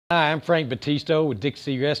Hi, I'm Frank Battisto with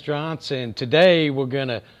Dixie Restaurants, and today we're going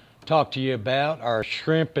to talk to you about our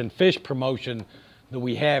shrimp and fish promotion that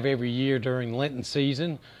we have every year during Lenten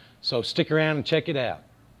season. So stick around and check it out.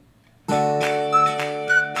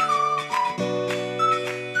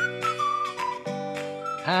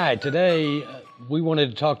 Hi, today we wanted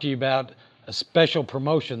to talk to you about a special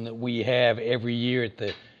promotion that we have every year at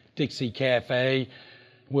the Dixie Café,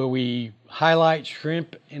 where we highlight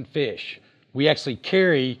shrimp and fish. We actually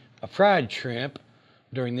carry a fried shrimp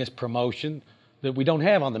during this promotion that we don't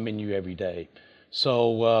have on the menu every day.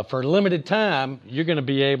 So for a limited time, you're going to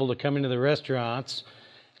be able to come into the restaurants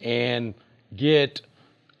and get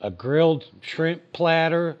a grilled shrimp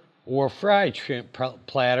platter or a fried shrimp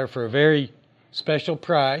platter for a very special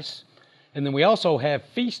price. And then we also have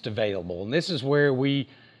feast available, and this is where we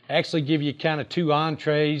actually give you kind of two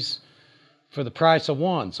entrees for the price of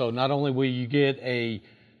one. So not only will you get a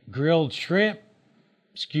grilled shrimp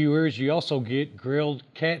skewers, you also get grilled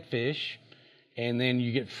catfish, and then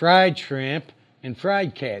you get fried shrimp and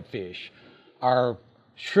fried catfish. Our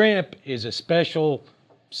shrimp is a special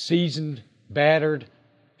seasoned battered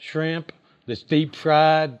shrimp that's deep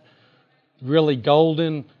fried, really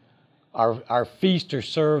golden. Our feast are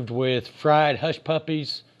served with fried hush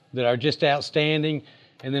puppies that are just outstanding.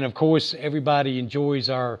 And then of course everybody enjoys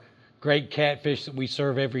our great catfish that we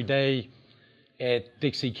serve every day at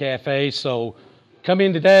Dixie Café. So come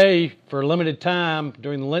in today for a limited time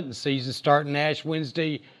during the Lenten season, starting Ash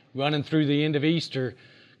Wednesday, running through the end of Easter.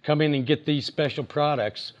 Come in and get these special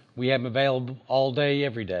products. We have them available all day,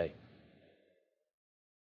 every day.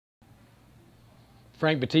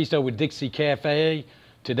 Frank Battisto with Dixie Café.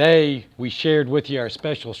 Today we shared with you our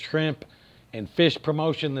special shrimp and fish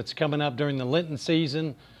promotion that's coming up during the Lenten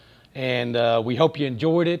season, and we hope you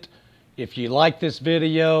enjoyed it. If you like this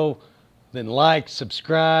video, then like,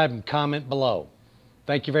 subscribe, and comment below.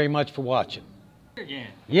 Thank you very much for watching. Again.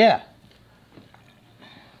 Yeah.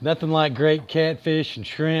 Nothing like great catfish and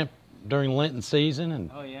shrimp during Lenten season. And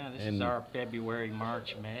oh yeah, this is our February,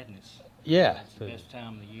 March madness. Yeah. It's the best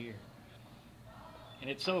time of the year. And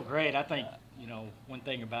it's so great. I think, you know, one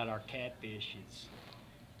thing about our catfish is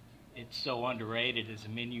it's so underrated as a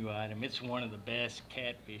menu item. It's one of the best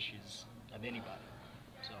catfishes of anybody.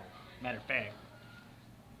 So, matter of fact,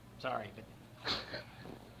 sorry, but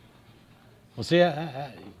well, see,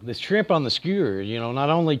 the shrimp on the skewer, you know, not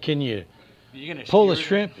only can you pull the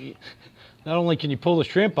shrimp, not only can you pull the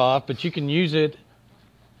shrimp off, but you can use it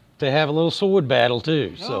to have a little sword battle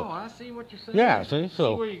too. So, I see what you're saying. Yeah, see,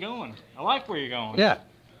 so see where you're going. I like where you're going. Yeah,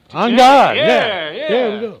 on guard. Yeah.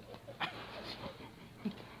 There we go.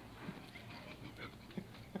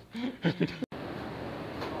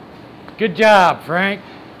 Good job, Frank.